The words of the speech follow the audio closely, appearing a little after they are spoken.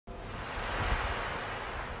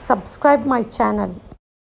Subscribe my channel.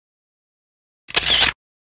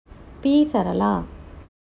 P. Sarala.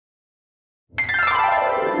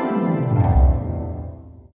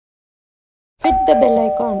 Hit the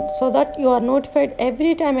bell icon so that you are notified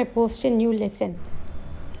every time I post a new lesson.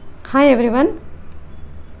 Hi everyone.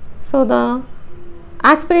 So the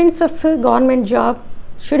aspirants of a government job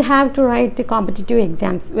should have to write the competitive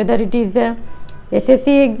exams, whether it is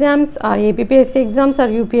SSC exams or APPSC exams or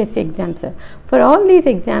UPSC exams. For all these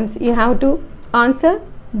exams you have to answer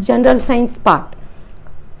general science part.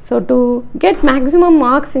 So to get maximum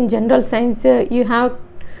marks in general science you have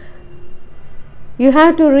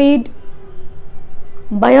to read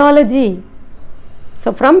biology.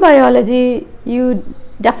 So from biology you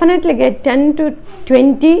definitely get 10 to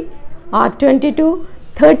 20 or 20 to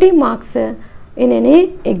 30 marks in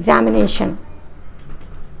any examination.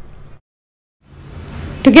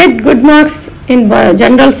 To get good marks in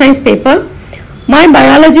general science paper, my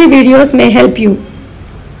biology videos may help you.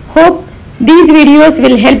 Hope these videos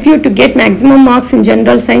will help you to get maximum marks in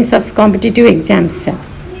general science of competitive exams.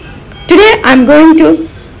 Today I am going to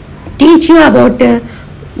teach you about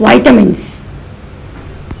vitamins.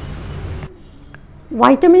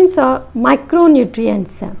 Vitamins are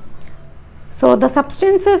micronutrients. So the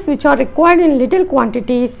substances which are required in little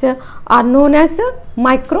quantities are known as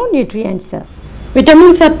micronutrients.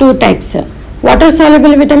 Vitamins are two types: water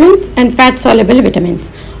soluble vitamins and fat soluble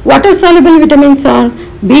vitamins. Water soluble vitamins are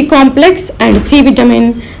B complex and C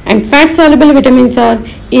vitamin, and fat soluble vitamins are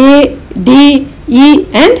A, D, E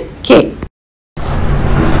and K.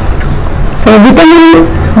 So vitamin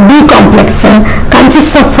B complex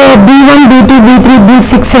consists of B1, B2, B3,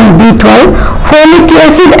 B6 and B12, folic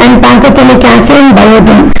acid and pantothenic acid and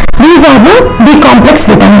biodine. These are the B complex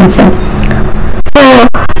vitamins. So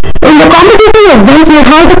in the competitive exams you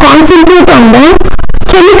have to concentrate on the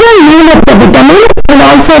chemical name of the vitamin and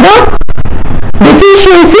also the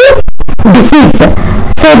deficiency disease.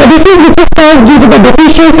 So the disease which is caused due to the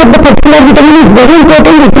deficiency of the particular vitamin is very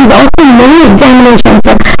important. It is also in many examinations.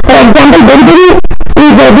 For example, beriberi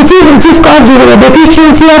is a disease which is caused due to the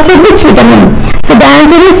deficiency of which vitamin? So the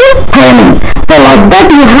answer is thiamine. So like that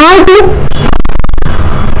you have to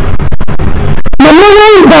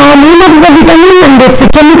memorize the name of the vitamin and its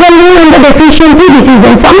chemical name and the deficiency disease.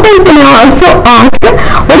 And sometimes they may also ask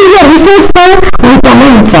what is the resource for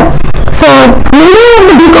vitamins. So many of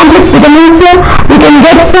the B complex vitamins we can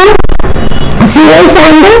get from cereals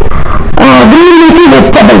and green leafy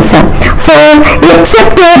vegetables. So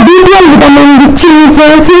except B12 vitamin which is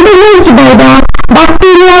synthesized by the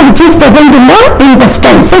bacteria which is present in the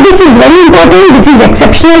intestine. So this is very important. This is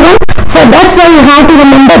exceptional one. So that's why you have to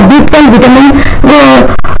remember B12 vitamin.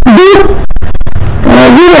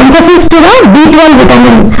 Give emphasis to the B12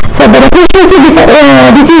 vitamin. So the deficiency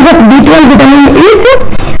disease of B12 vitamin is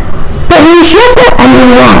pernicious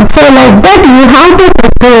anemia. So like that you have to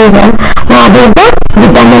prepare about the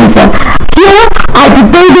vitamins. Here I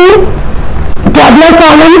prepared a tabular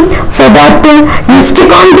column so that you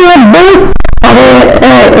stick onto a board or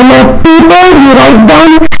in a paper you write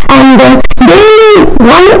down, and daily 1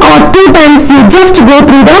 or 2 times you just go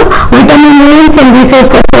through the vitamin names and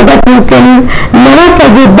resources so that you can never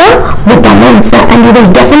forget the vitamins, and you will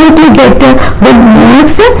definitely get good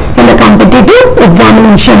marks in the competitive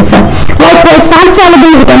examinations. Likewise, fat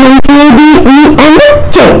soluble vitamins A, D, E and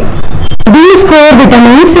K. These 4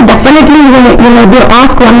 vitamins definitely you may be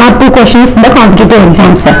asked 1 or 2 questions in the competitive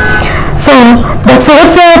exams. So the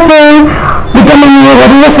source of vitamin A,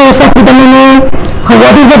 what is the source of vitamin A?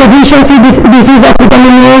 What is the deficiency disease of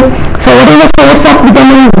vitamin A? So what is the source of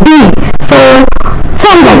vitamin D? So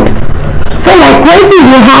sunlight. So likewise you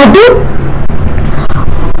have to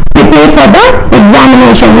prepare for the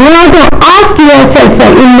examination. You have to ask yourself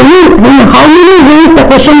in how many ways the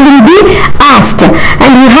question will be asked,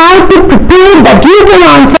 and you have to prepare that you can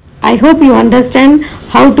answer. I hope you understand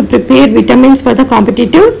how to prepare vitamins for the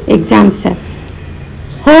competitive exams.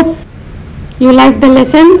 Hope you like the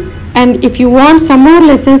lesson, and if you want some more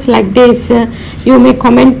lessons like this you may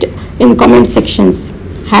comment in comment sections.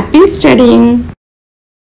 Happy studying.